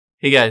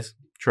Hey guys,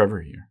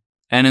 Trevor here.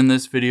 And in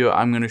this video,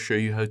 I'm going to show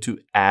you how to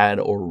add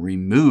or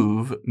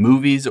remove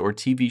movies or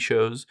TV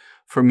shows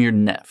from your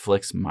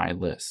Netflix My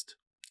List.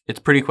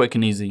 It's pretty quick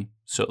and easy,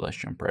 so let's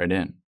jump right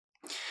in.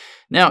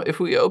 Now, if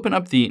we open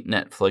up the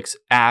Netflix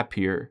app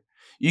here,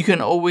 you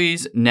can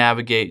always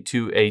navigate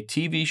to a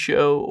TV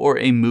show or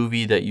a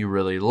movie that you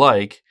really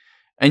like,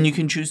 and you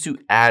can choose to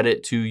add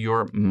it to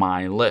your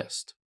My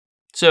List.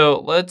 So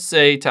let's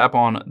say tap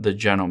on The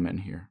Gentleman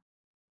here.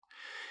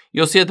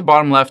 You'll see at the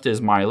bottom left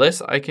is My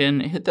List. I can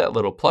hit that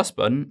little plus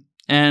button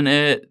and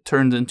it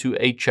turns into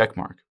a check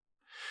mark.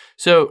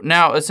 So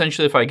now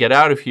essentially if I get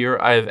out of here,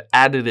 I've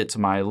added it to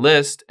my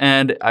list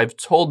and I've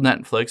told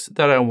Netflix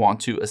that I want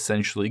to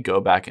essentially go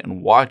back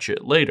and watch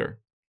it later.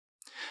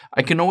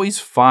 I can always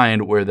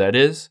find where that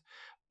is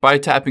by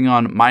tapping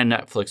on my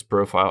Netflix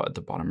profile at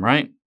the bottom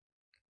right.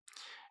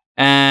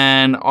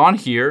 And on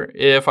here,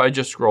 if I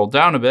just scroll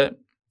down a bit,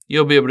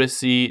 you'll be able to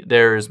see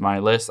there's my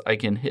list. I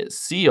can hit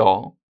see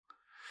all.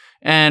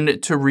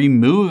 And to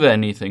remove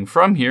anything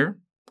from here,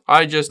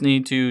 I just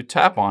need to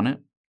tap on it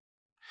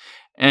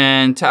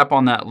and tap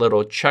on that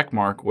little check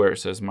mark where it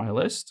says My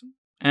List.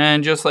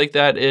 And just like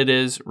that, it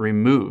is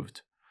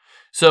removed.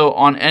 So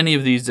on any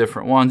of these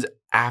different ones,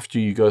 after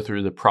you go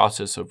through the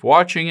process of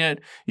watching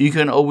it, you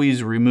can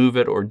always remove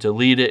it or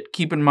delete it.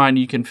 Keep in mind,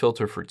 you can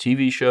filter for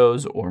TV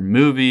shows or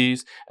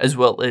movies, as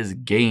well as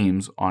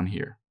games on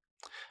here.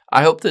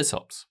 I hope this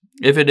helps.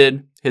 If it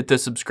did, hit the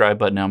subscribe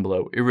button down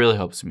below. It really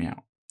helps me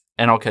out.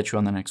 And I'll catch you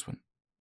on the next one.